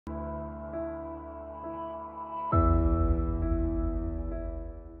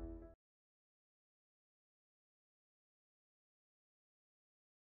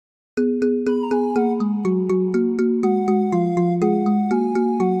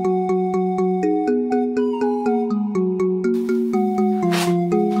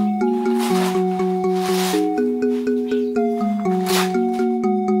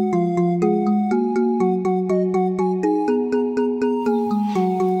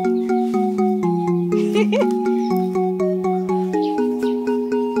Angel,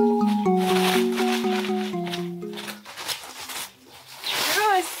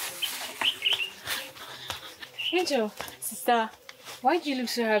 sister, why do you look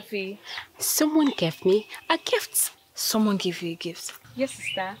so happy? Someone gave me a gift. Someone gave you a gift? Yes,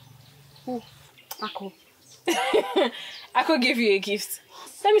 sister. Who? Ako. Ako gave you a gift.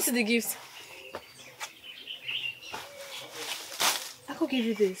 Let me see the gift. Ako gave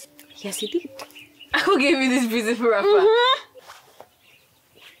you this? Yes, he did. Ako gave you this beautiful wrapper.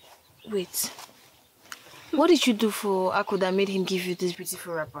 Wait. What did you do for Ako that made him give you this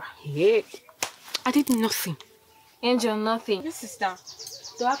beautiful wrapper? Yeah. I did nothing. Angel, nothing. This sister,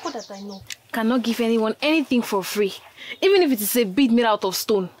 the Ako that I know cannot give anyone anything for free, even if it is a bead made out of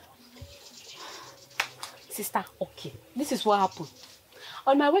stone. Sister, okay. This is what happened.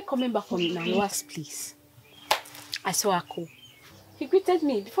 On my way coming back from Nanoa's place, I saw Ako. He greeted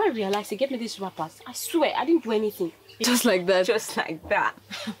me. Before I realized, he gave me these wrappers. I swear, I didn't do anything. Just like that? Just like that.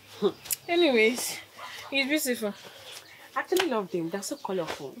 Anyways, he's beautiful. I actually love them. They're so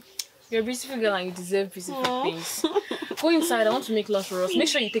colorful. You're a beautiful girl and you deserve beautiful things. Go inside. I want to make lunch for us. Make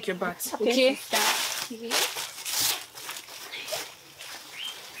sure you take your bath. Okay?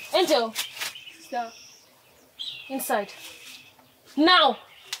 Angel. Sister. Inside. Now!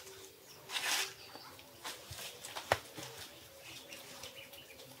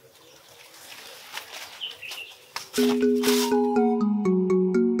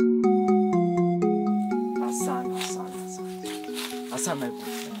 Hassan, my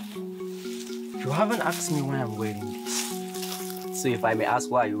boyfriend. You haven't asked me why I'm wearing this. So if I may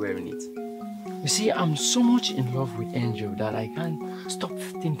ask, why are you wearing it? You see, I'm so much in love with Angel that I can't stop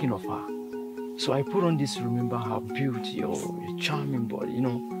thinking of her. So I put on this to remember her beauty or her charming body, you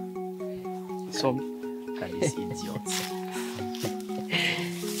know. So, can this idiot?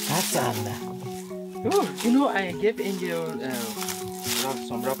 Hassan. Oh, you know, I gave Angel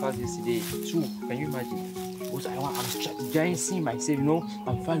some wrappers yesterday too. Can you imagine? Because I'm strategizing myself, you know.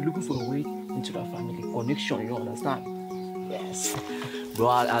 I'm finally looking for a way into that family connection, you understand? Yes. Bro,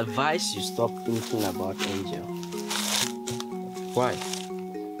 I'll advise you stop thinking about Angel. Why?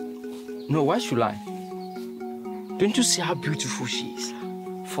 No, why should I? Don't you see how beautiful she is?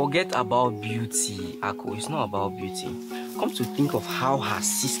 Forget about beauty, Ako. It's not about beauty. Come to think of how her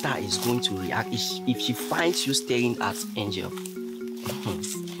sister is going to react if she finds you staring at Angel.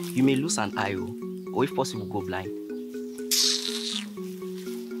 You may lose an eye, or if possible, go blind.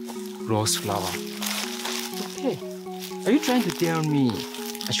 Rose flower. Okay. Are you trying to tell me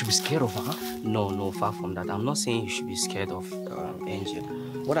I should be scared of her? No, far from that. I'm not saying you should be scared of Angel.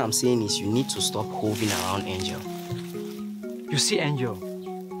 What I'm saying is you need to stop hovering around Angel. You see, Angel,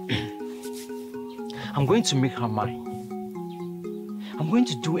 I'm going to make her mine. I'm going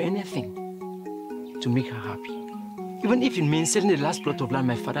to do anything to make her happy. Even if it means selling the last plot of land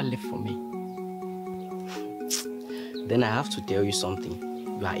my father left for me. Then I have to tell you something.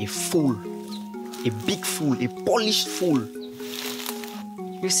 You are a fool. A big fool. A polished fool.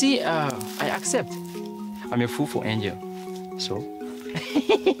 You see, I accept. I'm a fool for Angel. So?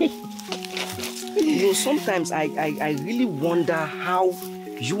 You know, sometimes I really wonder how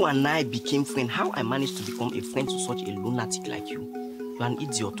you and I became friends. How I managed to become a friend to such a lunatic like you. You're an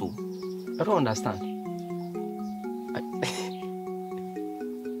idiot, too. I don't understand.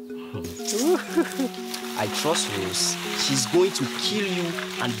 I trust Rose. She's going to kill you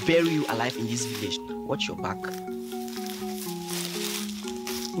and bury you alive in this village. Watch your back.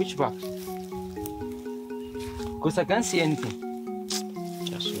 Which back? Because I can't see anything.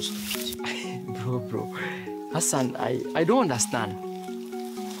 Just so stupid. Bro. Hassan, I don't understand.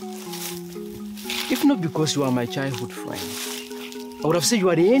 If not because you are my childhood friend, I would have said you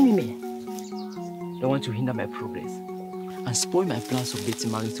are the enemy. They want to hinder my progress and spoil my plans of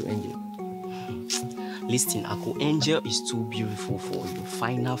getting married to Angel. Listen, Ako, Angel is too beautiful for you.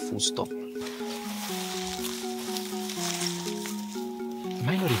 Final full stop. Am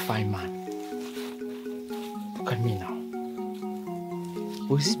I not a fine man? Look at me now.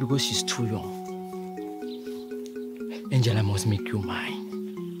 Or is it because she's too young? Angel, I must make you mine.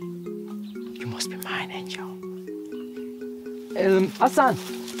 You must be mine, Angel. Hassan!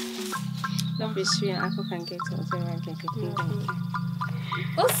 Don't be sweet, Ako can get whatever I can get.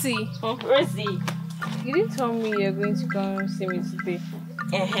 Osi! Rosie! You didn't tell me you're going to come see me today.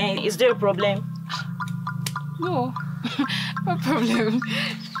 Is there a problem? No. No problem.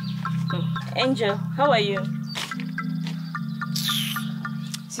 Angel, how are you?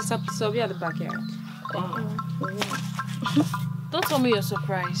 Sister, please, I'll be at the backyard. Don't tell me you're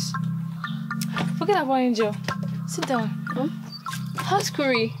surprised. Forget about Angel. Sit down. How's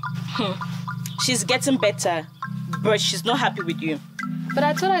Curry? She's getting better, but she's not happy with you. But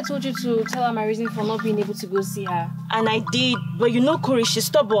I thought I told you to tell her my reason for not being able to go see her. And I did, but you know Corey, she's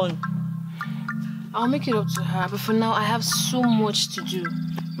stubborn. I'll make it up to her, but for now I have so much to do.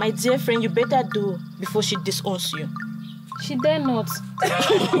 My dear friend, you better do before she disowns you. She dare not.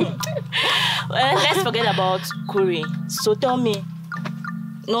 Well, let's forget about Corey. So tell me,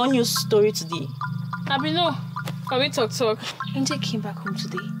 no news story today. No. Can we talk? Angel came back home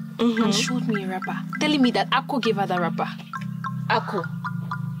today and showed me a wrapper, telling me that Akko gave her that wrapper. Akko?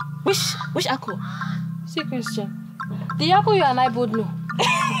 Which Akko? See, Christian. The Akko you and I both know.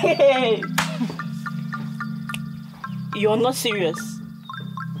 You're not serious.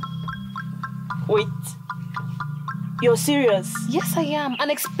 Wait. You're serious? Yes, I am. An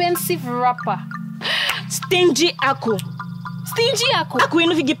expensive wrapper. Stingy Akko. Stingy Akko. Akko, you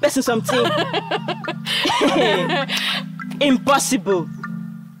know if you give person something. Impossible.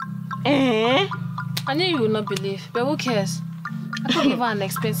 I knew you would not believe, but who cares? Akko gave her an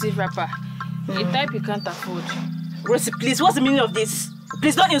expensive wrapper. A type you can't afford. Rosie, please, what's the meaning of this?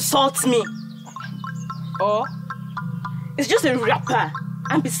 Please don't insult me. Or? It's just a wrapper.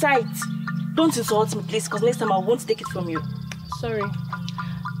 And besides, don't insult me, please, because next time I won't take it from you. Sorry.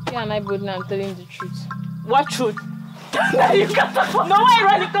 You and I both know I'm telling the truth. What truth? No, you can't talk for no way,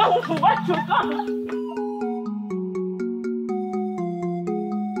 really. Come home. What truth? Come.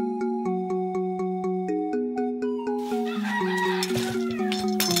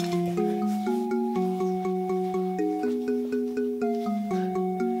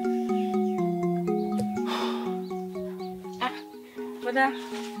 Brother,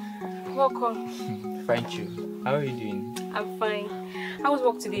 welcome. Thank you. How are you doing? I'm fine. How was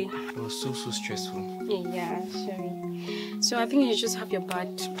work today? It was so stressful. Yeah, sure. So I think you just have your bad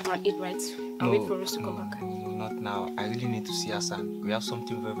and eat right and wait for us to come back. No, not now. I really need to see Hassan. We have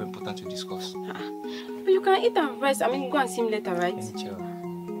something very important to discuss. But you can eat and rest. Go and see him later, right? Chel.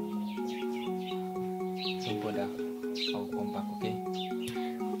 Don't bother. I'll come back, okay?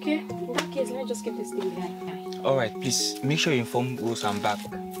 Okay. In that case, let me just get this thing behind. Alright, please make sure you inform Rose I'm back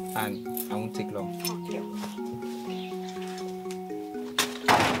and I won't take long. Okay.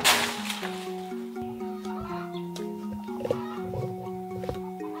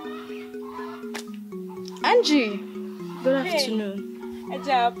 Angie, good afternoon. Hey,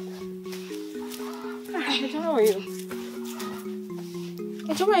 Jab. How are you?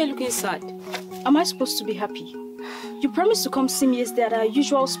 Hey, why are you looking sad? Am I supposed to be happy? You promised to come see me yesterday at our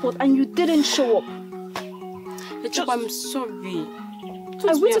usual spot and you didn't show up. I'm sorry.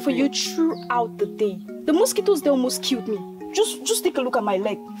 I waited for you throughout the day. The mosquitoes, they almost killed me. Just take a look at my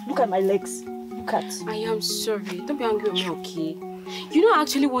leg. Look at my legs. Look at. I am sorry. Don't be angry with me, okay? You know I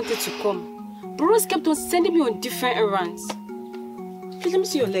actually wanted to come. But Rose kept on sending me on different errands. Please, let me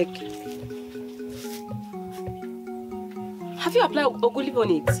see your leg. Have you applied Ogolive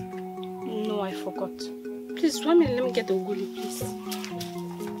on it? No, I forgot. Please, 1 minute, let me get the Ogolive, please.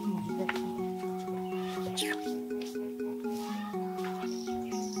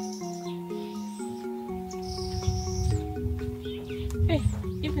 Hey,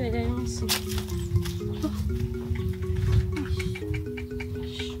 even let me see.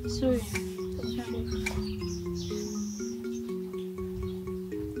 Sorry.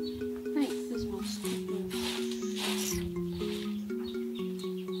 This one's stupid.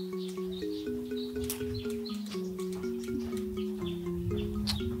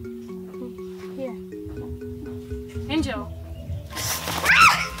 Here. Angel.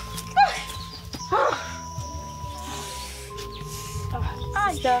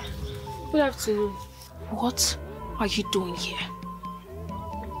 Sister, good afternoon. What are you doing here?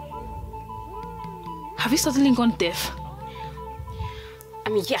 Have you suddenly gone deaf?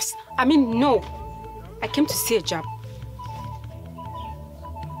 Yes. No. I came to see a job.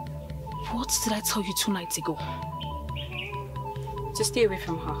 What did I tell you 2 nights ago? To stay away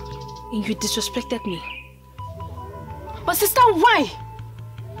from her. And you disrespected me. But sister, why?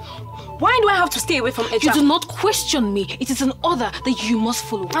 Why do I have to stay away from Ejab? You do not question me. It is an order that you must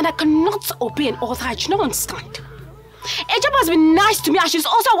follow. And I cannot obey an order. I do not understand. Ejab has been nice to me and she's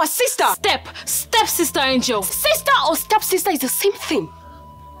also our sister. Step-sister, Angel. Sister or step-sister is the same thing.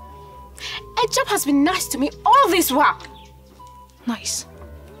 Ejab has been nice to me all this while. Nice?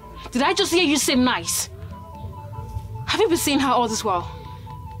 Did I just hear you say nice? Have you been seeing her all this while?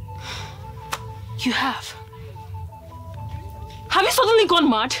 You have. Have you suddenly gone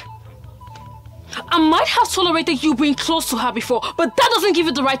mad? I might have tolerated you being close to her before, but that doesn't give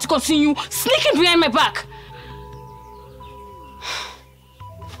you the right to continue sneaking behind my back.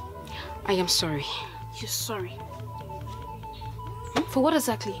 I am sorry. You're sorry? For what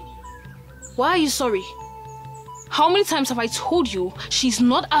exactly? Why are you sorry? How many times have I told you she's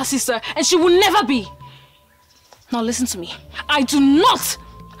not our sister and she will never be? Now listen to me. I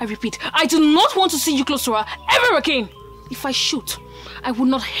repeat, I do not want to see you close to her ever again. If I shoot, I will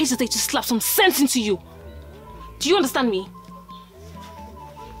not hesitate to slap some sense into you. Do you understand me?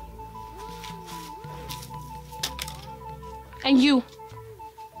 And you,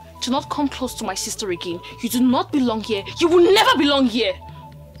 do not come close to my sister again. You do not belong here. You will never belong here.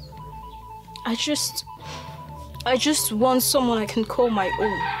 I just want someone I can call my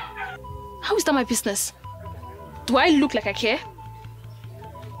own. How is that my business? Do I look like I care?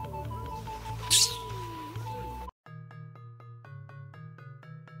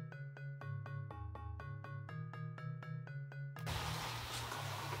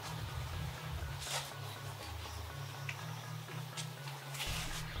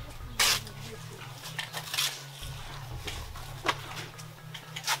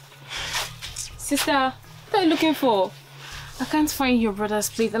 Sister, what are you looking for? I can't find your brother's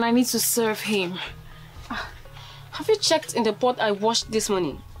plate and I need to serve him. Have you checked in the pot I washed this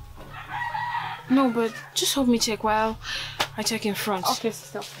morning? No, but just help me check while I check in front. Okay,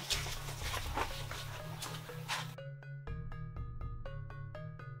 sister.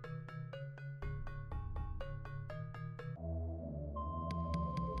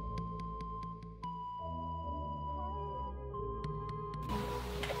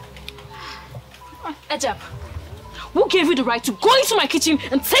 Ejab, who gave you the right to go into my kitchen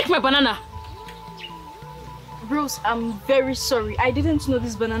and take my banana? Rose, I'm very sorry. I didn't know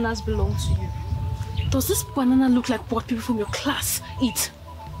these bananas belong to you. Does this banana look like what people from your class eat?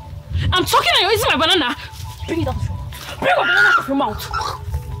 I'm talking and you're eating my banana! Bring it out of your mouth. Bring your banana out of your mouth!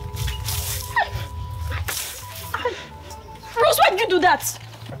 Rose, why did you do that?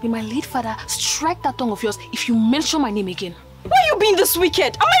 May my late father strike that tongue of yours if you mention my name again. Why are you being this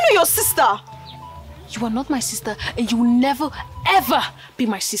wicked? Am I not your sister? You are not my sister and you will never, ever be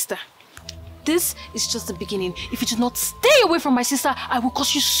my sister. This is just the beginning. If you do not stay away from my sister, I will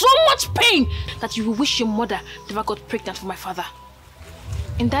cause you so much pain that you will wish your mother never got pregnant for my father.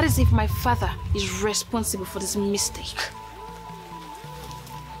 And that is if my father is responsible for this mistake.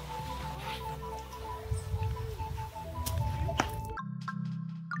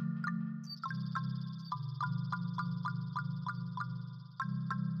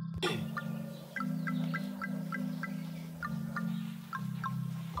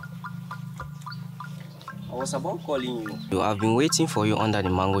 I was about calling you. I've been waiting for you under the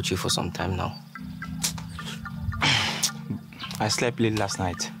mango tree for some time now. I slept late last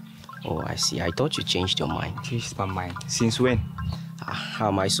night. Oh, I see. I thought you changed your mind. Changed my mind. Since when? How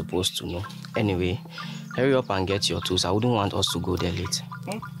am I supposed to know? Anyway, hurry up and get your tools. I wouldn't want us to go there late.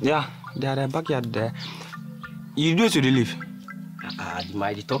 Yeah, they are the backyard there. You do it to the leaf?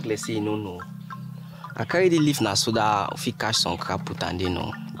 The talk, let's say no. I carry the leaf now so that if you catch some crap put and they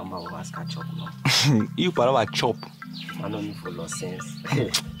know. I'm always catch up now. You probably chop. I don't need for lost sense.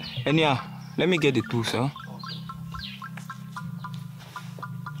 Anyhow, let me get the tools, huh?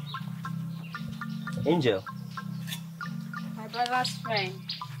 Angel. My brother's friend.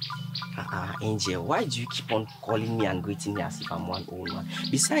 Angel, why do you keep on calling me and greeting me as if I'm one old man?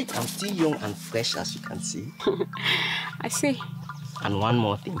 Besides, I'm still young and fresh, as you can see. I see. And one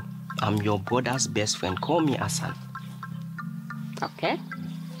more thing. I'm your brother's best friend. Call me Hassan. Okay.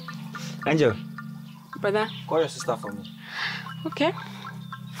 Angel. Brother. Call your sister for me. Okay.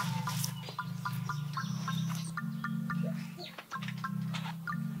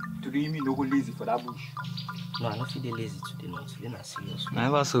 Today you mean no go lazy for that bush? No, I'm not feeling lazy today. No, today not serious.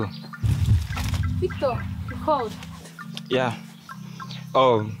 Never so. Victor, you called. Yeah.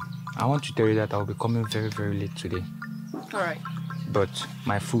 Oh, I want to tell you that I'll be coming very, very late today. Alright. But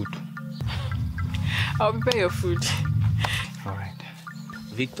my food. I'll prepare your food. Alright.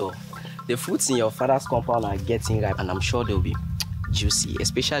 Victor, the fruits in your father's compound are getting ripe and I'm sure they'll be juicy,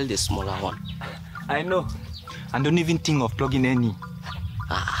 especially the smaller one. I know. And don't even think of plugging any.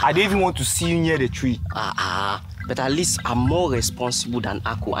 I don't even want to see you near the tree. But at least I'm more responsible than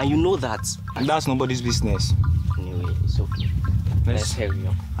Ako, and you know that. And that's nobody's business. Anyway, it's okay. Let's hurry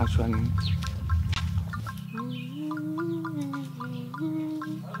up. Actually.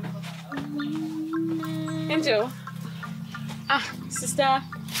 Angel. Sister.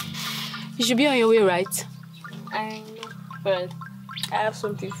 You should be on your way, right? I know, but I have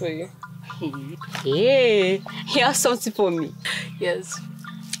something for you. Hey, you have something for me? Yes.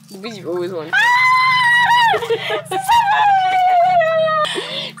 The bitch you've always wanted.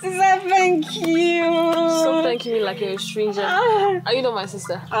 Sister, thank you. Stop thanking me like you're a stranger. Are you not my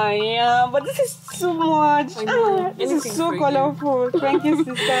sister? I am, but this is too much. This is so colorful. Thank you,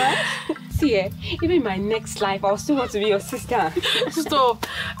 sister. see, even in my next life, I'll still want to be your sister. Stop.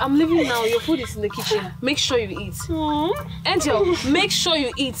 I'm leaving now. Your food is in the kitchen. Make sure you eat. Angel, make sure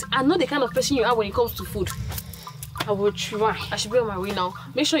you eat. I'm not the kind of person you are when it comes to food. I will try. I should be on my way now.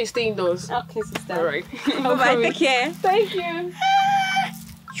 Make sure you stay indoors. Okay, sister. Alright. Bye-bye. Take care. Thank you.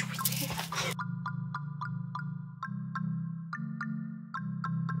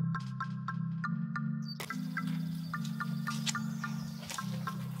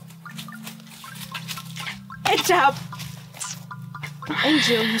 Up.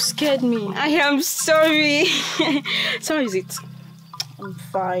 Angel, you scared me. I am sorry. So how is it? I'm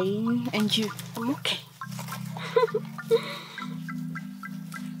fine. And you? I'm okay.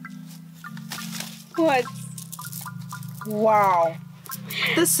 What? Wow.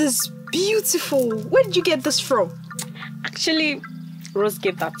 This is beautiful. Where did you get this from? Actually, Rose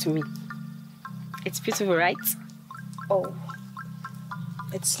gave that to me. It's beautiful, right? Oh,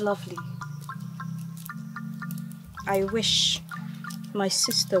 it's lovely. I wish my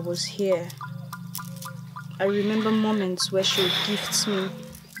sister was here. I remember moments where she would gift me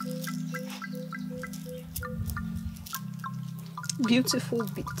beautiful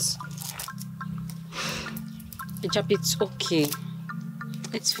bits. Hijab, it's okay.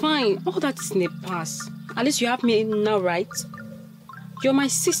 It's fine. All that is in the past. At least you have me now, right? You're my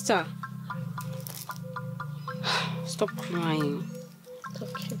sister. Stop crying. It's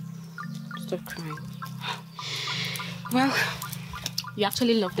okay. Stop crying. Well, you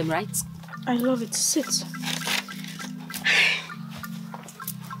actually love them, right? I love it. Sit.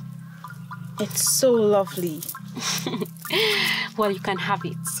 It's so lovely. Well, you can have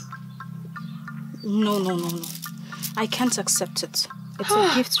it. No. I can't accept it. It's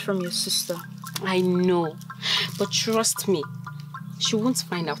a gift from your sister. I know. But trust me, she won't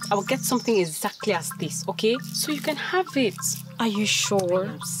find out. I'll get something exactly as this, okay? So you can have it. Are you sure?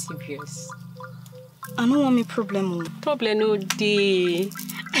 I'm serious. I don't want me problem. Problem no day.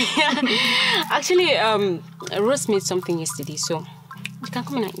 Actually, Rose made something yesterday, so you can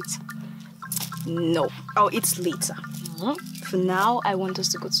come in and eat. No, I'll eat later. For now, I want us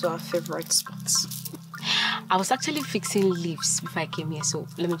to go to our favorite spots. I was actually fixing leaves before I came here, so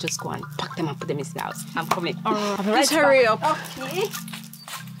let me just go and pack them and put them in the house. I'm coming. I'll be Please hurry up. Okay.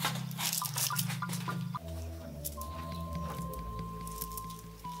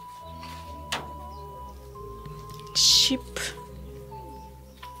 Cheap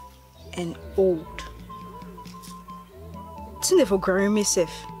and old. It's never growing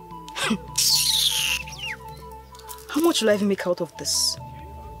myself. How much will I even make out of this?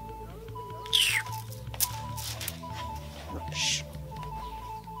 Rubbish.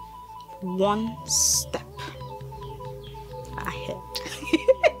 One step ahead.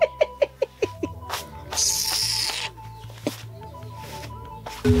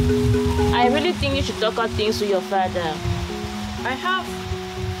 I really think you should talk out things to your father.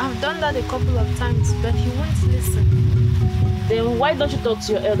 I've done that a couple of times, but he won't listen. Then why don't you talk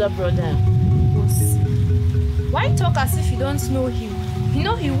to your elder brother? Boss, why talk as if you don't know him? You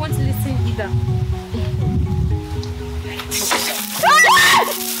know he won't listen either.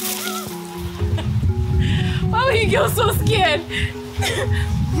 Why were you girls so scared?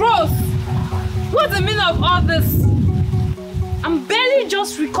 Rose, what's the meaning of all this? I'm barely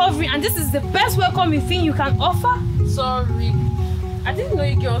just recovering and this is the best welcoming thing you can offer? Sorry. I didn't know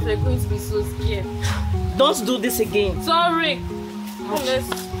you girls were going to be so scared. Don't do this again. Sorry. Let's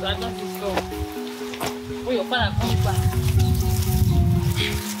adjust this door. When your father comes back.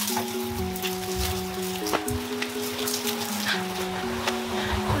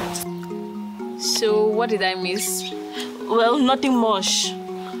 So, what did I miss? Well, nothing much.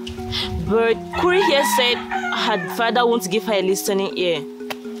 But Kuri here said her father won't give her a listening ear.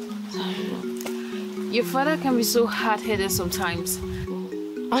 Your father can be so hard-headed sometimes.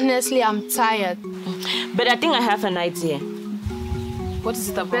 Honestly, I'm tired. But I think I have an idea. What is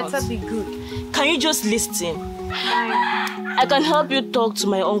it about? Better be good. Can you just listen? Fine. I can help you talk to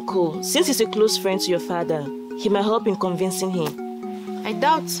my uncle. Since he's a close friend to your father, he might help in convincing him. I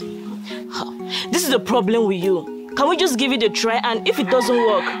doubt. This is the problem with you. Can we just give it a try, and if it doesn't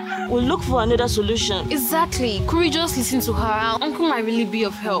work, we'll look for another solution. Exactly. Could we just listen to her? Our uncle might really be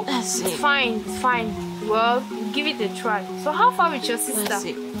of help. That's it. Fine. Well, give it a try. So how far with your sister? That's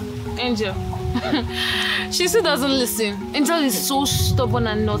it. Angel. She still doesn't listen. Angel is so stubborn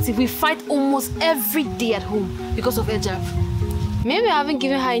and naughty. We fight almost every day at home because of hijab. Maybe I haven't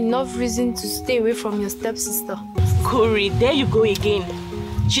given her enough reason to stay away from your stepsister. Corey, there you go again.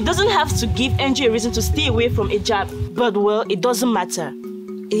 She doesn't have to give Angel a reason to stay away from hijab. But well, it doesn't matter.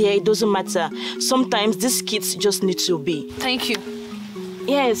 Yeah, it doesn't matter. Sometimes these kids just need to obey. Thank you.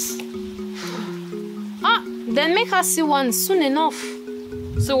 Yes. Then make her see one soon enough.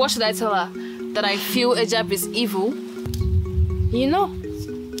 So what should I tell her? That I feel hijab is evil? You know.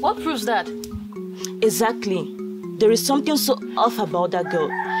 What proves that? Exactly. There is something so off about that girl.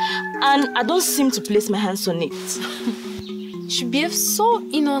 And I don't seem to place my hands on it. She behaves so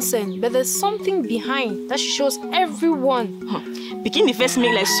innocent, but there's something behind that she shows everyone. Begin the first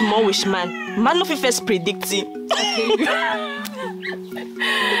make like small wish man. Man no fit first predict it.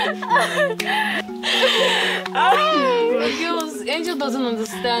 Girls, Angel doesn't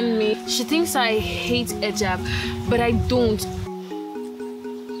understand me. She thinks I hate hijab, but I don't.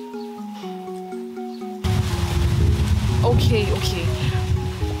 Okay.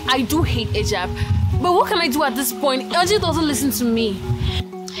 I do hate hijab, but what can I do at this point? Angel doesn't listen to me.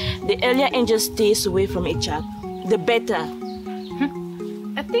 The earlier Angel stays away from hijab, the better.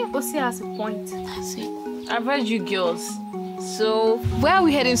 I think Osi has a point. I've heard you girls. So, where are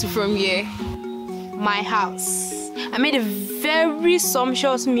we heading to from here? My house. I made a very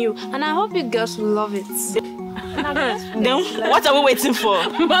sumptuous meal and I hope you girls will love it. Then what are we waiting for?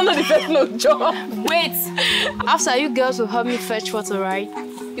 Man, not the first no job. Wait! After you girls will help me fetch water, right?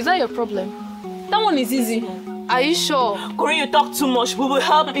 Is that your problem? That one is easy. Are you sure? Corey, you talk too much. We will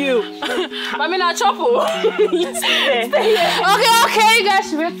help you. I mean, I chop. Stay here. Okay, you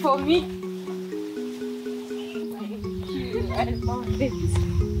guys wait for me.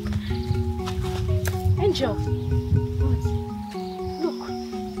 Angel. What? Look.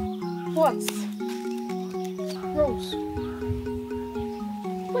 What? Rose.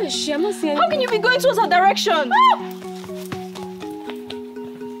 Where is she? I'm not seeing. How can you be going towards her direction?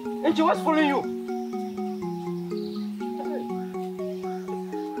 Angel, what's following you?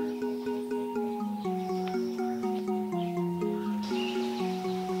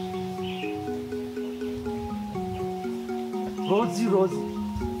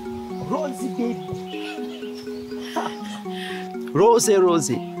 Rosie, baby.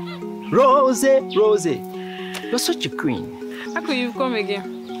 Rosie. You're such a queen. How could you come again?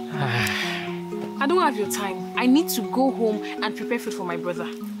 I don't have your time. I need to go home and prepare food for my brother.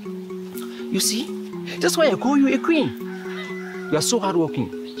 You see? That's why I call you a queen. You are so hardworking.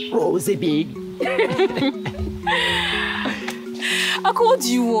 Rosie, baby. Ako, what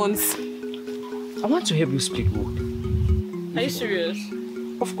do you want? I want to help you speak word. Are you serious?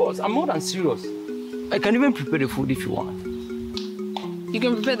 Of course, I'm more than serious. I can even prepare the food if you want. You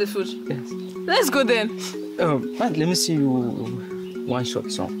can prepare the food? Yes. Let's go then. Man, let me see you one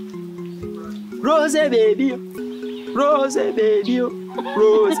short song. Rosie, baby. Rosie, baby.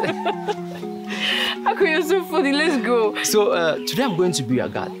 Rosie. Ako, you're so funny. Let's go. So, today I'm going to be your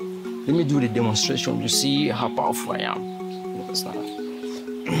guard. Let me do the demonstration to see how powerful I am. You understand?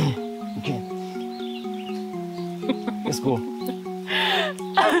 Okay. Let's go.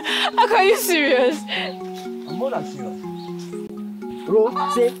 Ako, are you serious? I'm more than serious.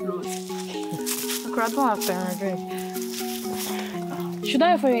 Rosie. Ako, I don't have time again. Should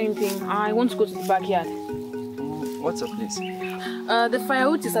I offer you anything? I want to go to the backyard. What's the place? The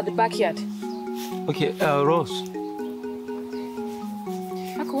firewood is at the backyard. Okay, Rose.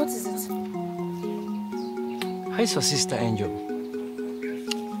 Ako, what is it? How is your sister Angel?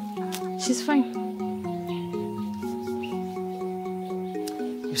 She's fine.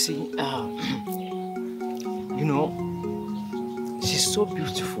 You see, you know, she's so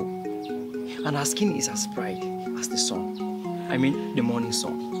beautiful. And her skin is as bright as the sun. I mean, the morning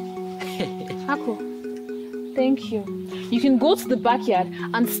sun. Ako, thank you. You can go to the backyard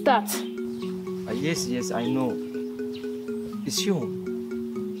and start. Yes, I know. It's you.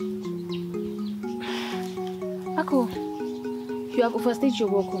 Ako, you have overstayed your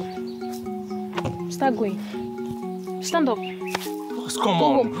welcome. Start going. Stand up. Rose, come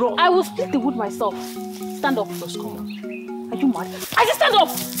Go on. home. I will split the wood myself. Stand up. Rose, come on. Are you mad? I said stand up!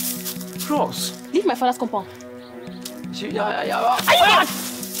 Rose. Leave my father's compound. Yeah. Are you mad?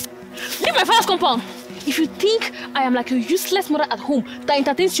 Leave my father's compound. If you think I am like a useless mother at home that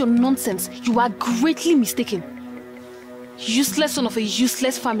entertains your nonsense, you are greatly mistaken. Useless son of a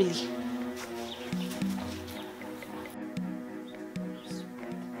useless family.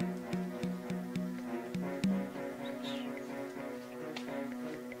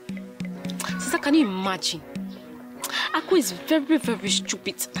 Sister, can you imagine? Ako is very, very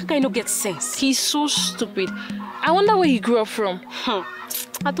stupid. That guy no get sense. He's so stupid. I wonder where he grew up from.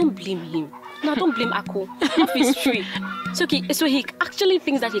 I don't blame him. No, I don't blame Ako. Love is free. So he actually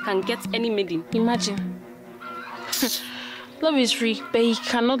thinks that he can get any maiden. Imagine. Love is free, but he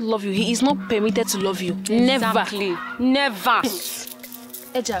cannot love you. He is not permitted to love you. Exactly. Never.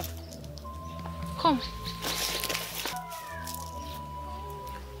 Ejab, come.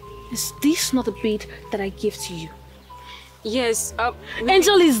 Is this not the bed that I gave to you? Yes,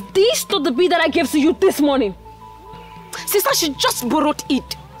 Angel, is this not the bed that I gave to you this morning? Sister, she just borrowed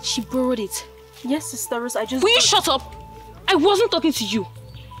it. She borrowed it. Yes, Sister Rose, I just... Will you shut up? I wasn't talking to you.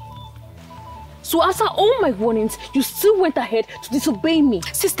 So after all my warnings, you still went ahead to disobey me.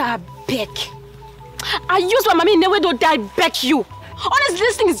 Sister, I beg. I used my mommy in a way that I beg you. Honestly,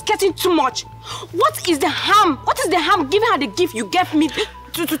 this thing is getting too much. What is the harm? What is the harm giving her the gift you gave me to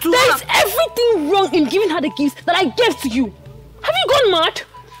There is everything wrong in giving her the gifts that I gave to you. Have you gone mad?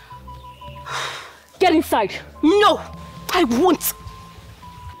 Get inside. No, I won't.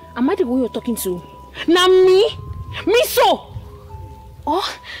 Am I the one you're talking to? Now me? Me so? Or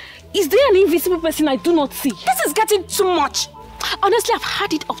is there an invisible person I do not see? This is getting too much. Honestly, I've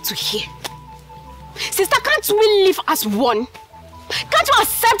had it up to here. Sister, can't we live as one? Can't we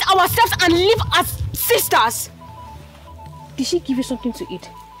accept ourselves and live as sisters? Did she give you something to eat?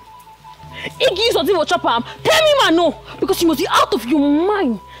 He gives you something for chopper. Tell me, man, no. Because you must be out of your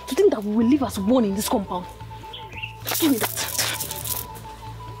mind to think that we will live as one in this compound. Give me that.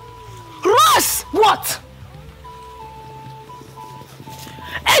 Ross! What?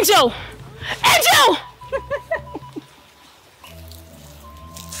 Angel! Angel!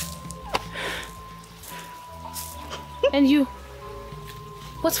 And you?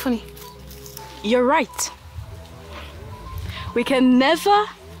 What's funny? You're right. We can never,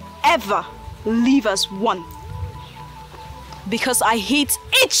 ever live as one. Because I hate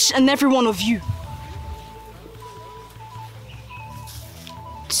each and every one of you.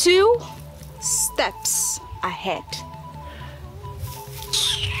 2 steps ahead.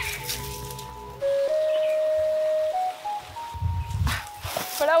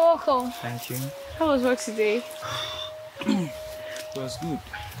 Brother, welcome. Thank you. How was work today? It was good.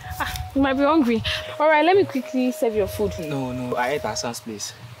 You might be hungry. Alright, let me quickly serve your food. No, I ate at Sam's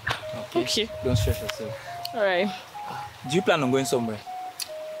place. Okay. Don't stress yourself. Alright. Do you plan on going somewhere?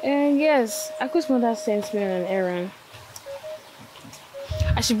 Yes, Aku's mother sent me on an errand.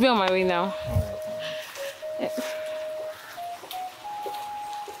 I should be on my way now. Alright.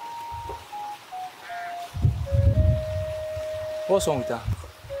 What's wrong with her?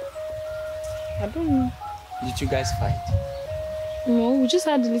 I don't know. Did you guys fight? No, we just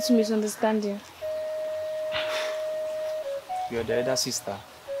had a little misunderstanding. You're the elder sister.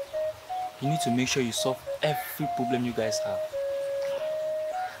 You need to make sure you solve every problem you guys have.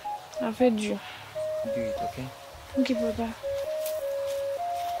 I've heard you. Do it, okay? Okay, brother.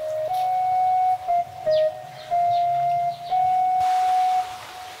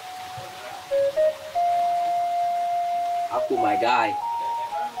 Aku, my guy.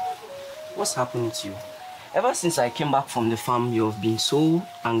 What's happening to you? Ever since I came back from the farm, you have been so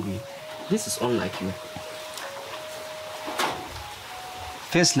angry. This is unlike you.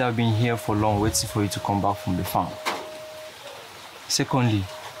 Firstly, I've been here for long waiting for you to come back from the farm. Secondly,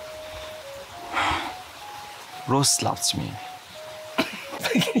 Rose slapped me.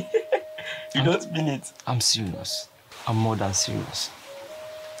 You don't mean it. I'm serious. I'm more than serious.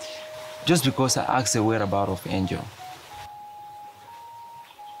 Just because I asked the whereabouts of Angel.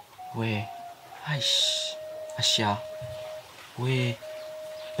 Where? Asha. Where?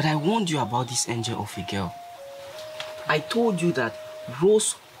 But I warned you about this Angel of a girl. I told you that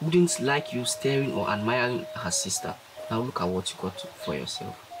Rose wouldn't like you staring or admiring her sister. Now look at what you got for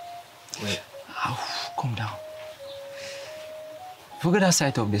yourself. Where? Oh, calm down. Forget that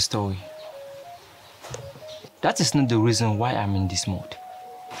side of the story. That is not the reason why I'm in this mood.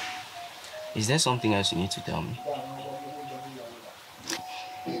 Is there something else you need to tell me?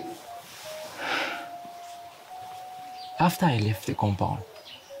 After I left the compound,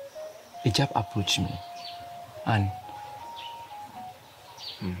 a chap approached me and...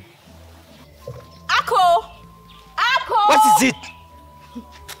 Ako! Ako! What is it?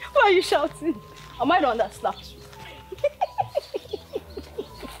 Why are you shouting? Am I the one that slapped you?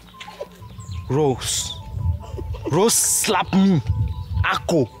 Rose slapped me.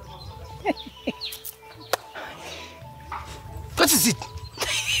 Ako. What is it?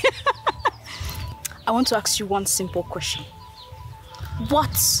 I want to ask you one simple question.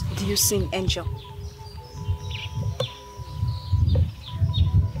 What do you see in Angel?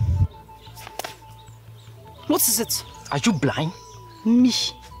 What is it? Are you blind? Me?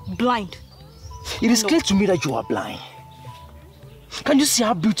 Blind? It is clear to me that you are blind. Can you see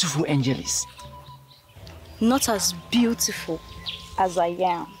how beautiful Angel is? Not as beautiful as I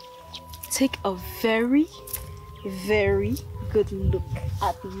am. Take a very, very good look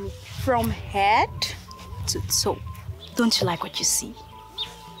at me from head to toe. Don't you like what you see?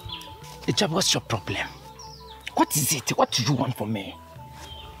 Ejab, what's your problem? What is it? What do you want from me?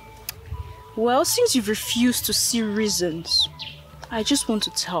 Well, since you've refused to see reasons, I just want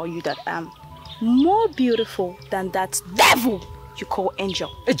to tell you that I'm more beautiful than that devil you call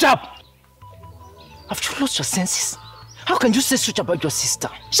Angel. A job! Have you lost your senses? How can you say such about your sister?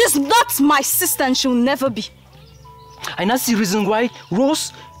 She's not my sister and she'll never be. I now see reason why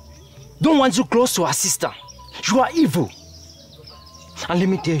Rose don't want you close to her sister. You are evil. And let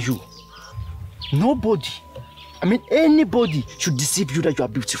me tell you, nobody, anybody should deceive you that you are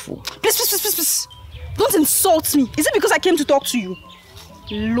beautiful. Please. Don't insult me. Is it because I came to talk to you?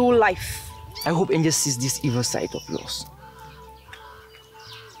 Low life. I hope Angel sees this evil side of yours.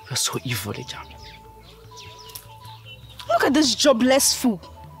 You're so evil, Ejab. Look at this jobless fool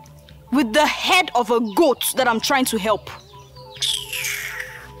with the head of a goat that I'm trying to help.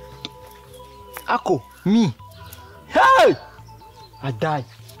 Ako, me. Hey! I die.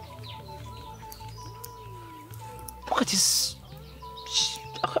 Look at this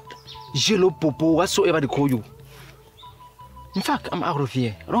yellow popo, whatsoever they call you. In fact, I'm out of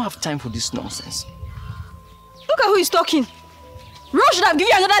here. I don't have time for this nonsense. Look at who is talking. Rose should have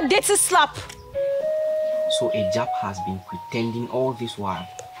given you another dirty slap. So Ejab has been pretending all this while.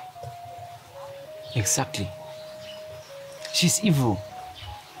 Exactly. She's evil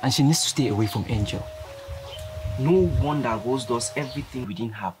and she needs to stay away from Angel. No wonder Rose does everything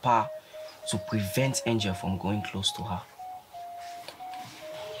within her power to prevent Angel from going close to her.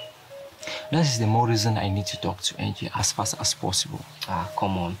 That is the more reason I need to talk to Angel as fast as possible.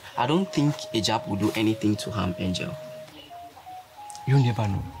 Come on. I don't think Ejab will do anything to harm Angel. You never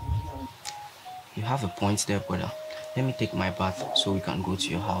know. You have a point there, brother. Let me take my bath so we can go to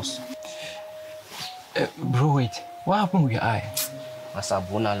your house. Bro, wait. What happened with your eye? Masa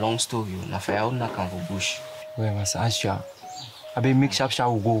Bona, long story. Na fire na can go bush. Wait, Masa Asha. I better make sharp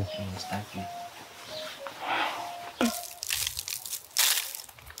we'll go. Yes, thank you.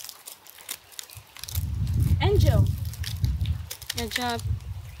 Angel. Ejab.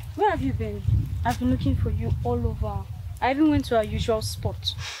 Where have you been? I've been looking for you all over. I even went to our usual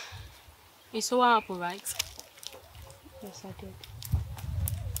spot. You saw what happened, right? Yes, I did.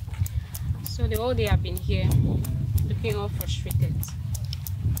 So the whole day I've been here, looking all frustrated.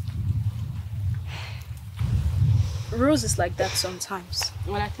 Rose is like that sometimes.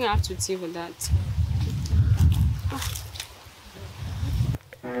 Well, I think I have to deal with that.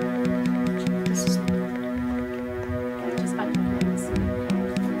 This is just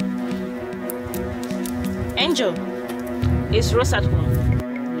Angel, is Rose at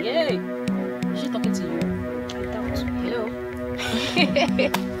home? Yay! Is she talking to you? I doubt. Hello?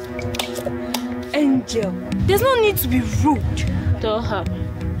 Angel, there's no need to be rude. Tell her,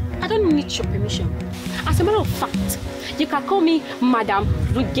 I don't need your permission. As a matter of fact, you can call me Madam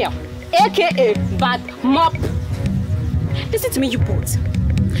Rude Girl, aka Bad Mop. Listen to me, you both.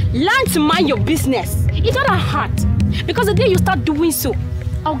 Learn to mind your business. It's not that hard. Because the day you start doing so,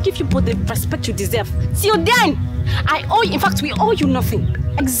 I'll give you both the respect you deserve. Till then, I owe you, in fact, we owe you nothing.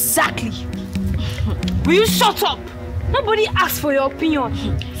 Exactly. Will you shut up? Nobody asked for your opinion.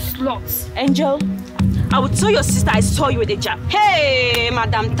 Sluts. Angel, I will tell your sister I saw you with Ejab. Hey,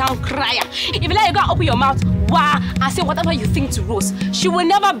 Madam Town Crier. If you let you go open your mouth, and say whatever you think to Rose, she will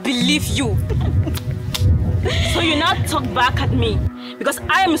never believe you. So you now talk back at me because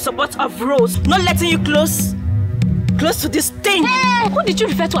I am in support of Rose, not letting you close to this thing. Hey, who did you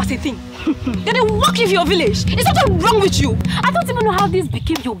refer to as a thing? Did they walk in your village? Is something wrong with you? I don't even know how this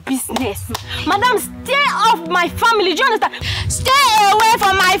became your business. Madam, stay off my family. Do you understand? Stay away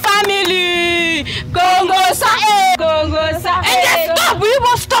from my family. Gongo sa. And stop! Will you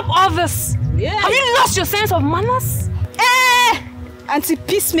both stop all this? Yeah. Have you lost your sense of manners? Auntie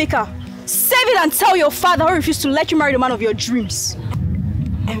Peacemaker, save it and tell your father who refused to let you marry the man of your dreams.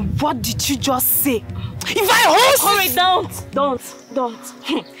 And what did you just say? If I host... Hurry, don't.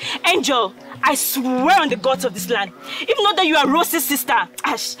 Angel, I swear on the gods of this land, if not that you are Rose's sister,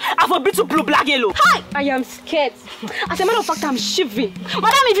 Ash, I forbid to blow black yellow. Hi! I am scared. As a matter of fact, I'm shivering.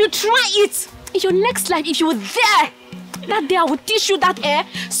 Madam, if you try it, in your next life, if you were there, that day I will teach you that air,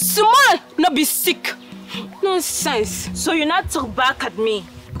 small, not be sick. Nonsense. So you now talk back at me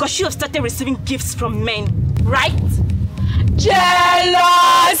because you have started receiving gifts from men, right?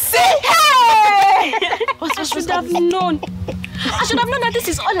 Jealousy! Hey! I should have known. I should have known that this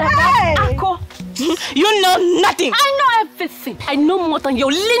is all about Ako. You know nothing. I know everything. I know more than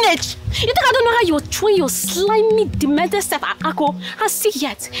your lineage. You think I don't know how you're throwing your slimy, demented self at Ako? And see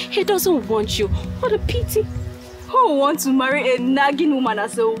yet, he doesn't want you. What a pity. Who wants to marry a nagging woman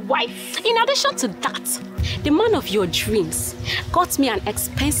as a wife? In addition to that, the man of your dreams got me an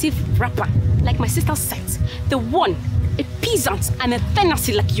expensive wrapper, like my sister said. The one a peasant and a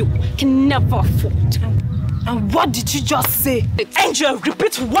tenacity like you can never afford. And what did you just say? Angel,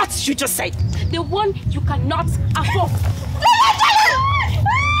 repeat what you just said. The one you cannot afford.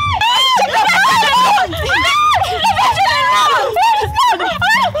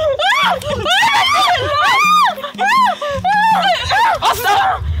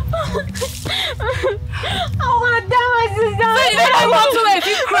 I want to tell my sister. I want to if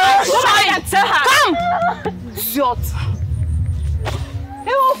you cry. Try and tell her. Come! Zot. He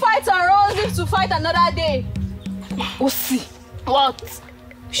will fight on Rose live to fight another day. Osi. What?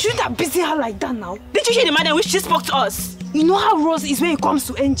 Shouldn't have busy her like that now. Did you hear the manner in which she spoke to us? You know how Rose is when it comes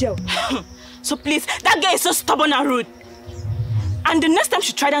to Angel. So please, that girl is so stubborn and rude. And the next time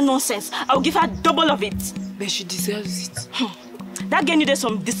she try that nonsense, I'll give her double of it. But she deserves it. That girl needed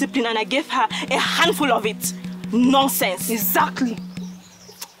some discipline and I gave her a handful of it. Nonsense. Exactly.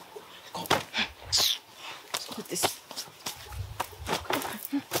 Look at this.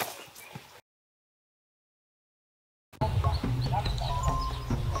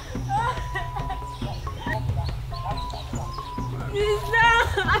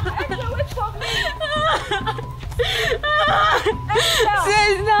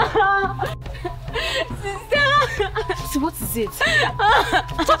 So what is it?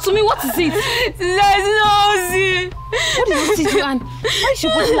 Talk to me, what is it? There's no Ozzy. What did you see, Joanne? Why is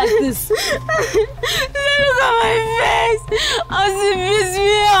your body like this? Look at my face. Ozzy beats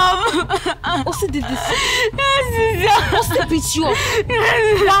me up. Ozzy did this. Yes, Ozzy beats you up.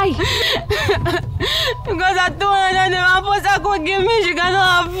 Why? because I told her that the Maposa could give me, she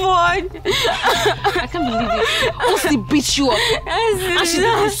cannot afford. I can't believe it. Ozzy beats you up. And she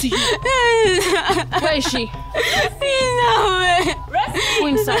did this to you. Where is she? Go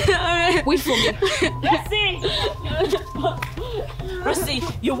inside. Wait for me. Rosie,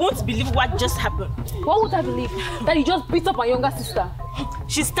 you won't believe what just happened. What would I believe? That you just beat up my younger sister?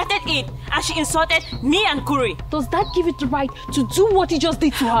 She started it and she insulted me and Kuri. Does that give it the right to do what you just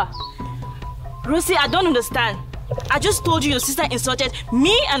did to her? Rosie, I don't understand. I just told you your sister insulted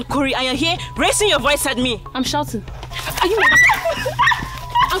me and Kuri and you're here raising your voice at me. I'm shouting. Are you mad?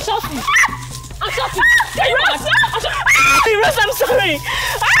 I'm shouting. I'm shouting. Hey, Rose! Hey, Rose, I'm sorry.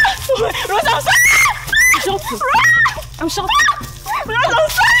 Rose, I'm sorry. I'm shouting. I'm shouting. Rose, I'm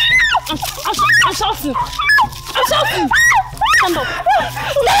sorry. I'm shouting. I'm shouting. Stand up.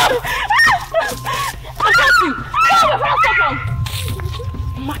 I'm shouting. Stop.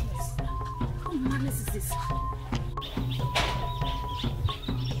 Madness. What madness is this?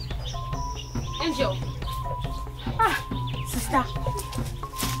 Angel. Sister.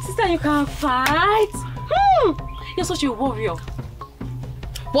 Sister, you can fight. You're such a warrior.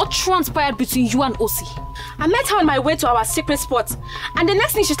 What transpired between you and Osi? I met her on my way to our secret spot, and the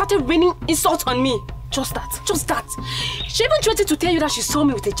next thing she started raining insults on me. Just that. She even threatened to tell you that she saw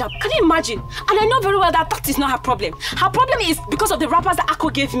me with a jab. Can you imagine? And I know very well that is not her problem. Her problem is because of the wrappers that Ako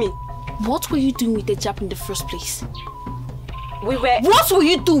gave me. What were you doing with the jab in the first place? What were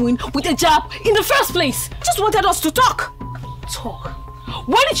you doing with the jab in the first place? Just wanted us to talk. Talk?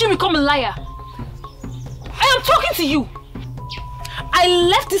 Why did you become a liar? I am talking to you. I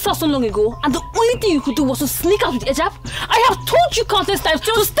left this house so long ago, and the only thing you could do was to sneak out with Ejab. I have told you countless times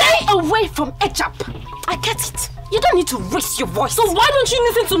to stay away from Ejab. I get it. You don't need to raise your voice. So why don't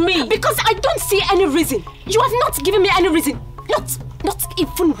you listen to me? Because I don't see any reason. You have not given me any reason. Not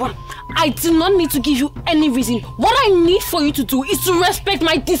even one. I do not need to give you any reason. What I need for you to do is to respect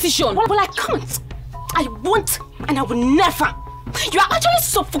my decision. Well, I can't. I won't, and I will never. You are actually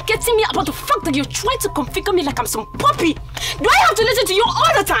suffocating me about the fact that you're trying to configure me like I'm some puppy. Do I have to listen to you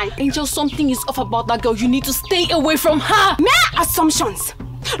all the time? Angel, something is off about that girl. You need to stay away from her. Mere assumptions.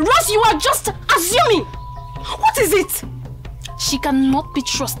 Ross, you are just assuming. What is it? She cannot be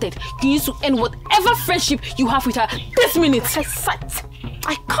trusted. You need to end whatever friendship you have with her this minute. I said,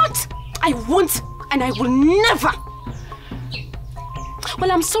 I can't, I won't, and I will never.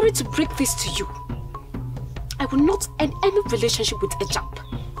 Well, I'm sorry to break this to you. I will not end any relationship with Ejab.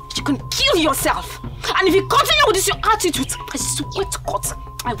 You can kill yourself. And if you continue with this your attitude, I swear to God,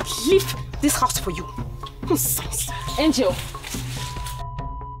 I will leave this house for you. Nonsense. Angel.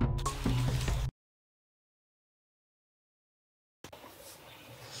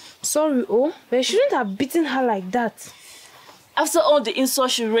 Sorry, but you shouldn't have beaten her like that. After all the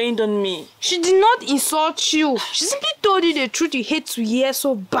insults she rained on me. She did not insult you. She simply told you the truth you hate to hear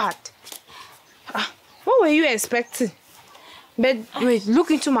so bad. What were you expecting? But wait, look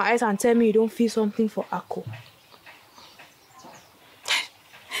into my eyes and tell me you don't feel something for Ako.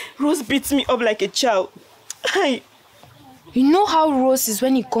 Rose beats me up like a child. You know how Rose is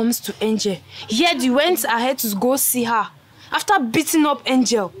when it comes to Angel. Yet you went ahead to go see her after beating up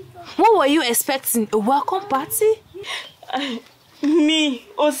Angel. What were you expecting? A welcome party? Me,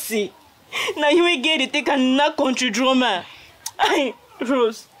 Osi. Now you will get it take another country drama.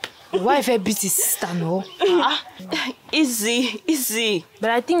 Rose. Why if I beat his sister, no? Easy. But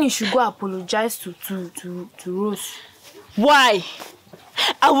I think you should go apologize to Rose. Why?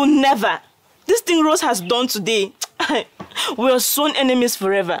 I will never. This thing Rose has done today, we are sworn enemies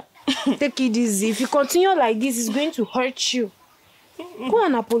forever. Take it easy. If you continue like this, it's going to hurt you. Go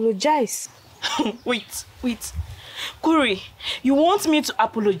and apologize. Wait. Kuri, you want me to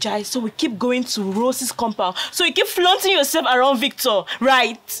apologize so we keep going to Rose's compound, so you keep flaunting yourself around Victor,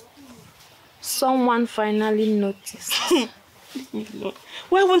 right? Someone finally noticed.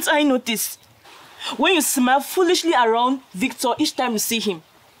 Why won't I notice? When you smile foolishly around Victor each time you see him.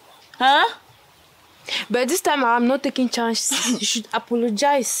 Huh? But this time I'm not taking chances. You should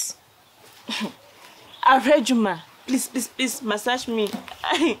apologize. I've heard you, ma. Please, massage me.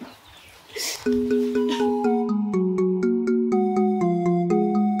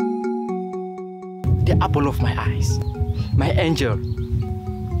 The apple of my eyes, my angel.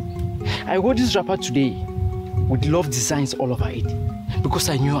 I wore this wrapper today with love designs all over it because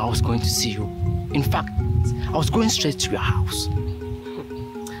I knew I was going to see you. In fact, I was going straight to your house.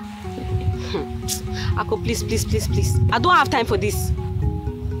 Ako, please. I don't have time for this.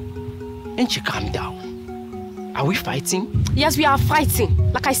 Ain't you calm down? Are we fighting? Yes, we are fighting.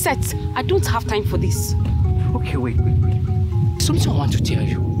 Like I said, I don't have time for this. Okay, wait. Something I want to tell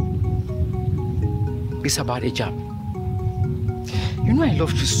you. It's about a job. You know I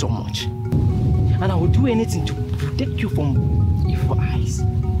love you so much. And I will do anything to protect you from evil eyes.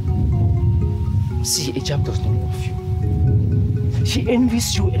 See, Ejab does not love you. She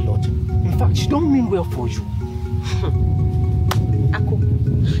envies you a lot. In fact, she don't mean well for you. Ako,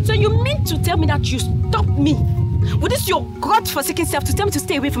 so you mean to tell me that you stopped me with this your God-forsaken self to tell me to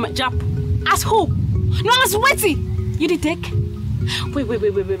stay away from Ejab? As who? No, as Wetty. You did take? Wait.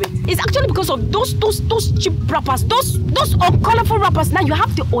 It's actually because of those cheap rappers, those uncolorful rappers. Now you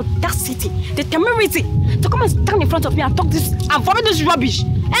have the audacity, the temerity to come and stand in front of me and talk this and vomit this rubbish.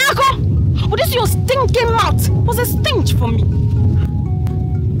 Ako, with this your stinking mouth was a stench for me.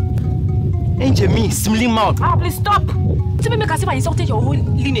 Angel, me, smiling mouth. Please stop. Tell me make as if I insulted your whole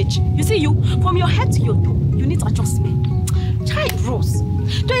lineage. You see, you from your head to your toe, you need adjustment. Child Rose,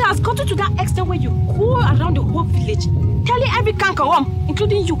 so it has gotten to that extent where you go around the whole village, telling every cankerworm,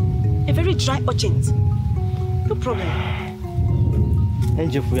 including you, a very dry urgent. No problem.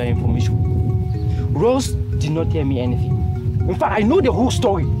 Angel, for your information, Rose did not tell me anything. In fact, I know the whole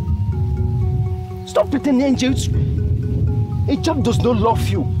story. Stop pretending, Angel. Ejab does not love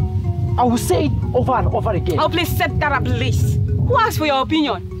you. I will say it over and over again. Oh, please set that up, please. Who asked for your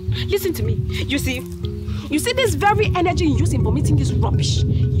opinion? Listen to me. You see this very energy you use in vomiting this rubbish.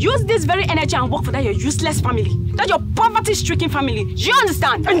 Use this very energy and work for that your useless family. That your poverty-stricken family. Do you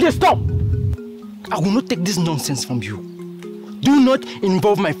understand? Angel, stop! I will not take this nonsense from you. Do not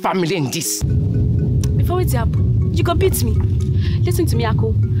involve my family in this. Before it happens, you can beat me. Listen to me,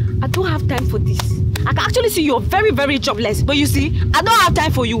 Ako. I don't have time for this. I can actually see you're very, very jobless. But you see, I don't have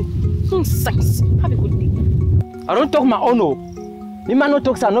time for you. Nonsense. Have a good day. I don't talk my own. Me man no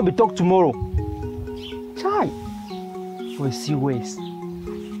talk, shall not be talk tomorrow. Chai. We'll see ways.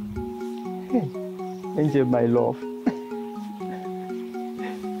 Hey, Angel, my love.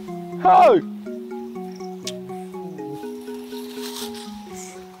 Hey!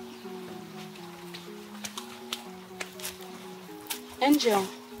 Angel.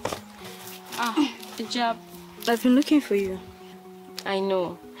 Ejab. I've been looking for you. I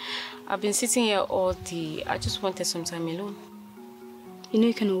know. I've been sitting here all day. I just wanted some time alone. You know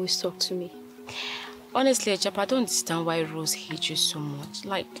you can always talk to me. Honestly, Ejab, I don't understand why Rose hates you so much.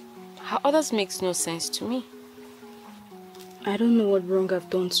 Like, her others makes no sense to me. I don't know what wrong I've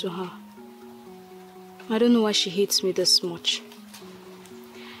done to her. I don't know why she hates me this much.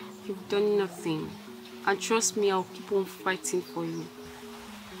 You've done nothing. And trust me, I'll keep on fighting for you.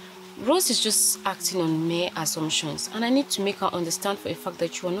 Rose is just acting on mere assumptions, and I need to make her understand for a fact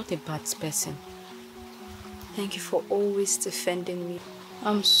that you are not a bad person. Thank you for always defending me.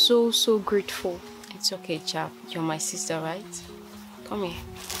 I'm so grateful. It's okay, Chap. You're my sister, right? Come here.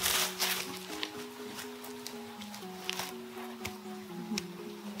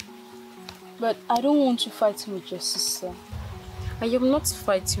 But I don't want to fight with your sister. I am not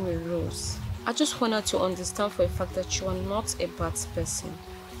fighting with Rose. I just want her to understand for a fact that you are not a bad person.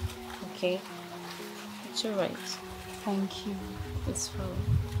 Okay? It's alright. Thank you. It's fine.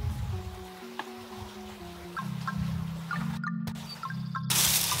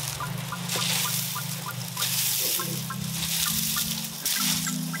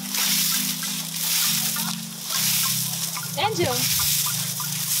 Angel.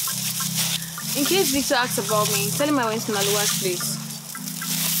 In case Victor asks about me, tell him I went to Nalua's place.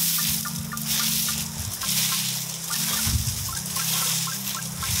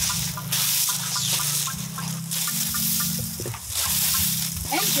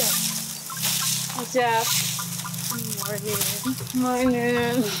 Angel. Good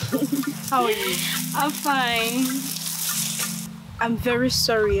morning. How are you? I'm fine. I'm very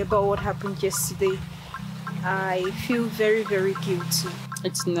sorry about what happened yesterday. I feel very, very guilty.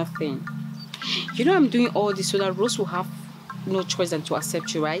 It's nothing. You know I'm doing all this so that Rose will have no choice than to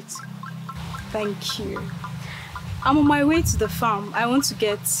accept you, right? Thank you. I'm on my way to the farm. I want to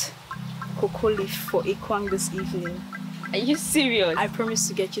get cocoa leaf for Ekwang this evening. Are you serious? I promise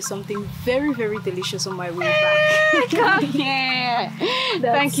to get you something very, very delicious on my way back. Come here.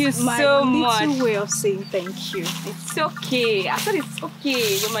 Thank you so much. My little way of saying thank you. It's okay. I thought it's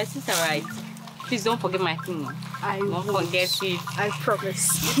okay. You're my sister, right? Please don't forget my thing. I won't forget it. I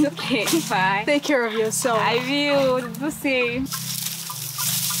promise. It's okay. Bye. Take care of yourself. I will. Do the same.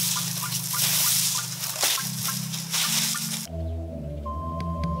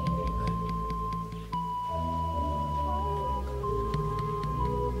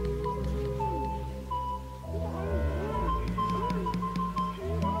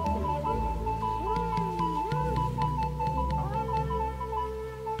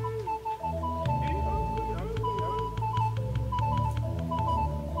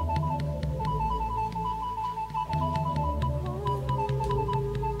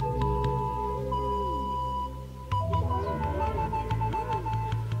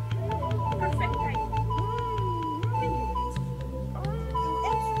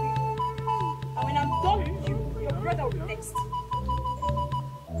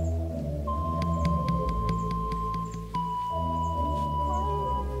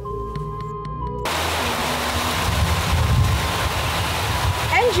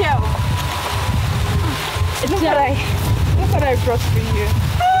 Look what I brought for you.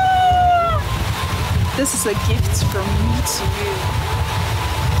 This is a gift from me to you.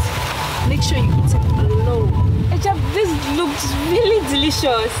 Make sure you eat it alone. This looks really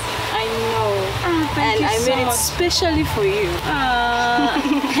delicious. I know. Thank you I so made much. it specially for you.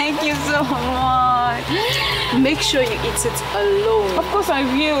 Thank you so much. Make sure you eat it alone. Of course I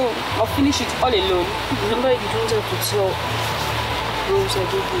will. I'll finish it all alone. Remember, you don't have to tell Rose I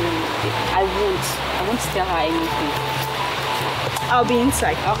gave you anything. I won't tell her anything. I'll be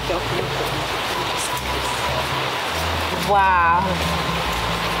inside. Okay. Wow.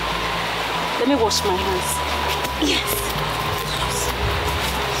 Let me wash my hands. Yes.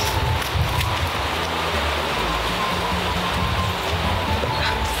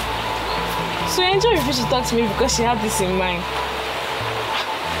 So Angel refused to talk to me because she had this in mind.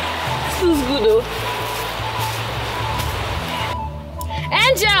 Feels good though.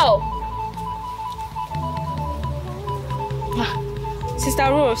 Angel! Sister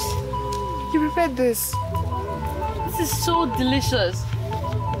Rose, you prepared this. This is so delicious.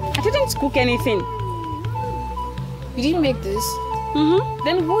 I didn't cook anything. You didn't make this? Mm-hmm.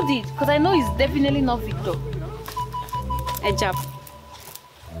 Then who did? Because I know it's definitely not Victor. Ejab.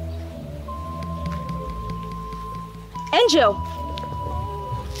 Angel,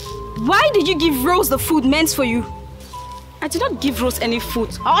 why did you give Rose the food meant for you? I did not give Rose any food.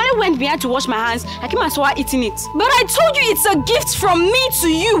 I only went behind to wash my hands. I came and saw her eating it. But I told you it's a gift from me to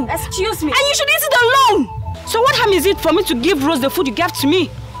you. Excuse me. And you should eat it alone. So what harm is it for me to give Rose the food you gave to me?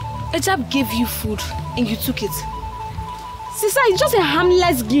 Ejab gave you food and you took it. Sister, it's just a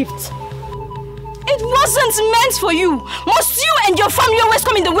harmless gift. It wasn't meant for you. Must you and your family always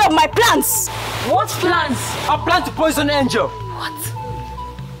come in the way of my plans? What plans? I plan to poison Angel. What?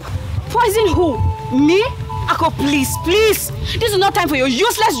 Poison who? Me? Ako, please. This is not time for your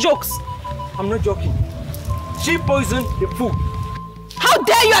useless jokes. I'm not joking. She poisoned the food. How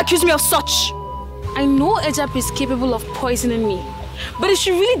dare you accuse me of such? I know Ejab is capable of poisoning me. But if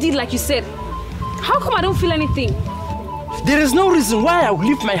she really did like you said, how come I don't feel anything? There is no reason why I would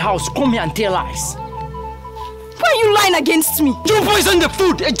leave my house, come here and tell lies. Why are you lying against me? You poisoned the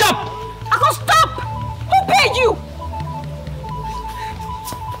food, Ejab! Ako, stop! Who paid you?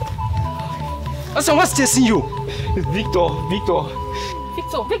 Listen, what's chasing you? Victor.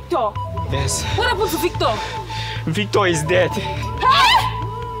 Victor? Yes. What happened to Victor? Victor is dead.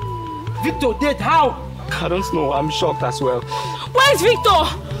 Victor dead, how? I don't know, I'm shocked as well. Where's Victor?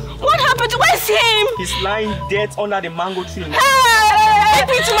 What happened? Where's him? He's lying dead under the mango tree. Take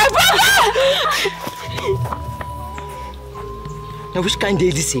me to my brother! Now which kind day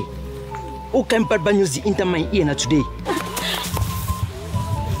this say? Oh, kind bad news the enter my ear now today.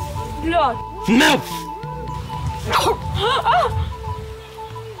 Blood. Now!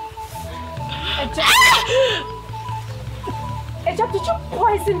 Ejab, did you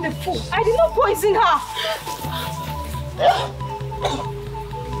poison the food? I did not poison her.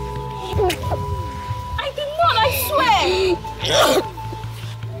 I did not, I swear.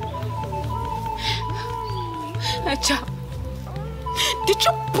 Ejab, did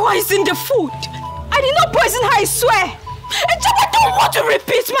you poison the food? I did not poison her, I swear. Ejab, I don't want to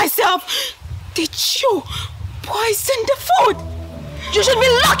repeat myself. Did you poison the food? You should be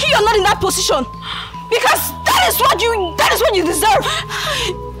lucky you're not in that position. Because that is what you deserve.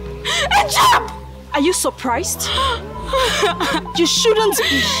 Ejab! Are you surprised? You shouldn't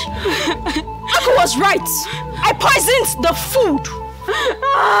be. Aku was right. I poisoned the food.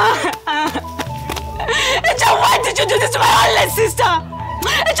 Ejab, why did you do this to my only sister?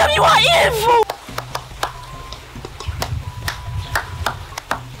 Ejab, you are evil.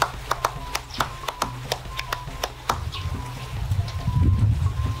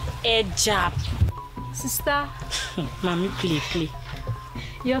 Ejab. Sister, Mommy, play.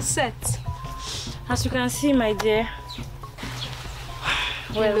 you're set. As you can see, my dear.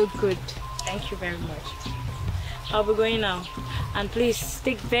 You look good. Thank you very much. I'll be going now. And please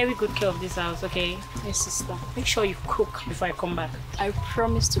take very good care of this house, okay? Yes, sister. Make sure you cook before I come back. I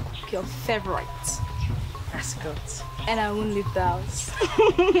promise to cook your favorite. That's good. And I won't leave the house.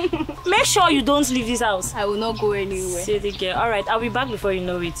 Make sure you don't leave this house. I will not go anywhere. Silly girl. Alright, I'll be back before you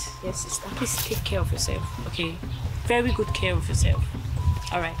know it. Yes, sister. Please take care of yourself, okay? Very good care of yourself.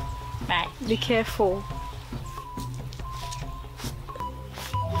 Alright, bye. Be careful.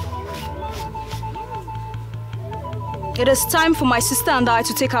 It is time for my sister and I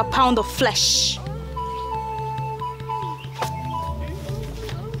to take our pound of flesh.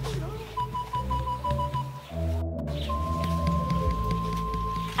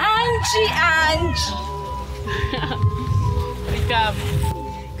 Angie. Wake up.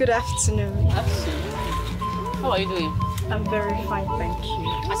 Good afternoon. How are you doing? I'm very fine, thank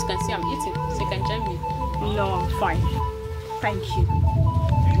you. As you can see, I'm eating, so you can join me. No, I'm fine. Thank you.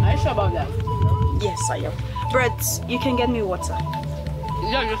 Are you sure about that? Yes, I am. Brett, you can get me water.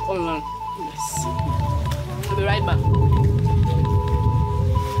 You're just online. Yes. I'll be right back.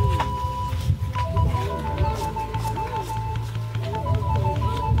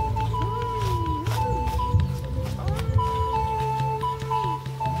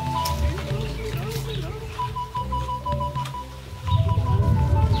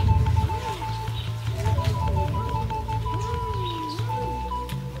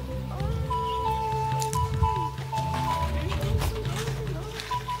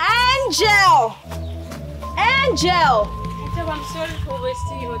 Angel! I'm sorry for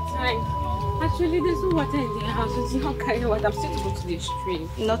wasting your time. Actually, there's no water in the house. It's not carrying water. I'm still to go to the stream.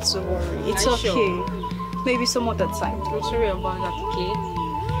 Not to worry. It's Are okay. you sure? Maybe some other time. I'm sorry about that, okay?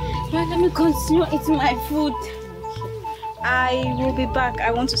 Well, let me continue eating my food. I will be back.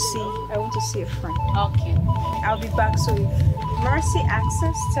 I want to see a friend. Okay. I'll be back, so if Mercy asks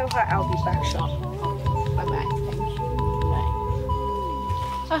us, tell her I'll be back shortly. Bye-bye. Thank you.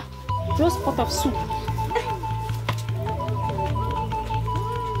 Bye. Roast pot of soup.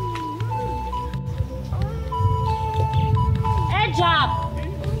 Ejab!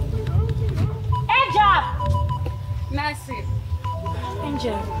 Mercy.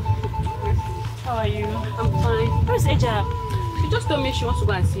 Angel. How are you? I'm fine. Where's Ejab? She just told me she wants to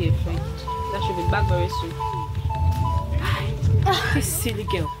go and see a friend. That she'll be back very soon. This silly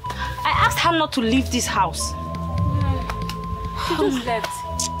girl. I asked her not to leave this house. She just left.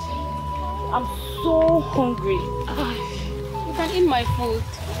 I'm so hungry. You can eat my food.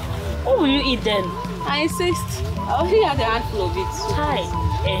 What will you eat then? I insist. I already had a handful of it. Hi,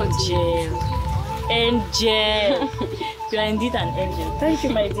 Angel. Angel. You are indeed an angel. Thank you,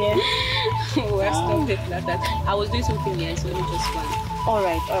 my dear. Well, stop it like that. I was doing something here, so let me just run.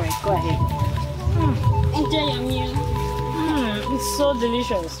 Alright, go ahead. Enjoy your meal. It's so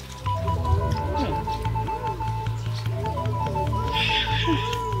delicious.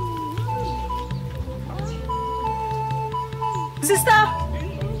 Sister!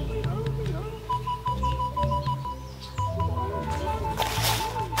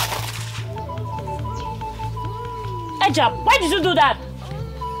 Ejab, why did you do that?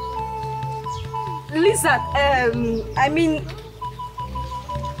 Lizard, I mean...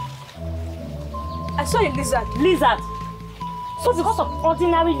 I saw a lizard. Lizard? So because of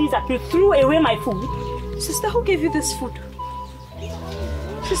ordinary lizard, you threw away my food? Sister, who gave you this food?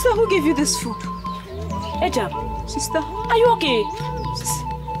 Sister, who gave you this food? Ejab, sister, are you okay?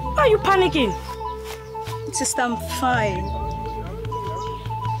 Why are you panicking? Sister, I'm fine.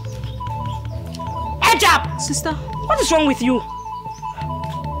 Ejab! Sister. What is wrong with you?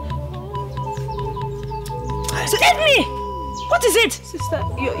 Tell me! What is it? Sister,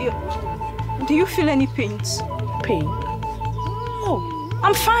 do you feel any pains? Pain? Oh,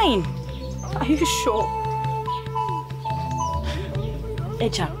 I'm fine. Are you sure?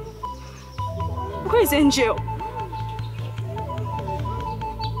 Ejab. Where is Angel?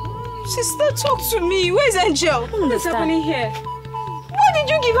 Sister, talk to me. Where is Angel? What is happening here? Why did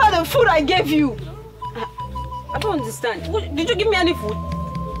you give her the food I gave you? I don't understand. Did you give me any food?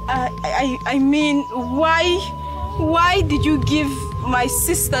 I mean, why did you give my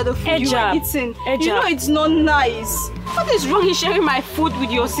sister the food you were eating? You know it's not nice. What is wrong in sharing my food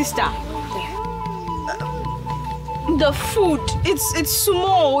with your sister? The food, it's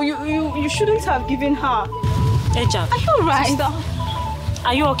small. You shouldn't have given her. Ejab. Are you alright? Sister,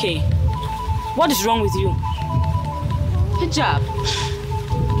 are you okay? What is wrong with you? Hijab.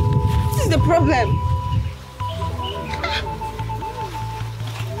 What is the problem?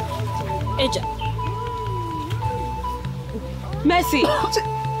 Ejab. Mercy.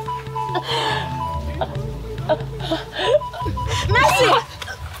 Mercy!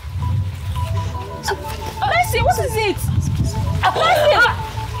 Mercy, what is it? Mercy!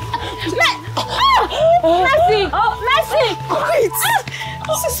 Mercy! Mercy! Wait!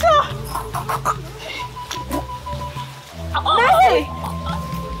 Sister! Mercy!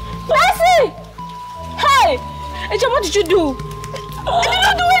 Mercy! Hey! Ejab, what did you do? I did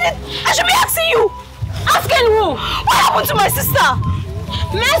not do anything! I should be asking you! Asking who? What happened to my sister?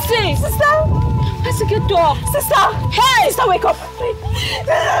 Mercy! Sister! Mercy, get up! Sister! Hey! Sister, wake up!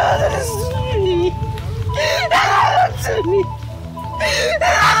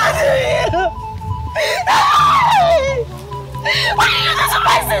 What did you do to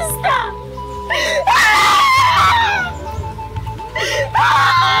my sister?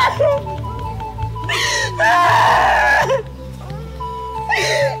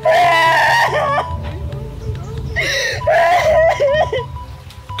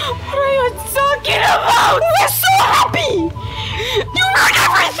 What are you talking about? We're so happy! You ruined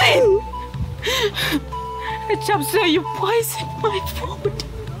everything! Ejab, sir, you poisoned my food.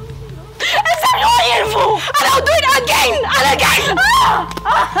 Except you're evil! And I'll do it again and again!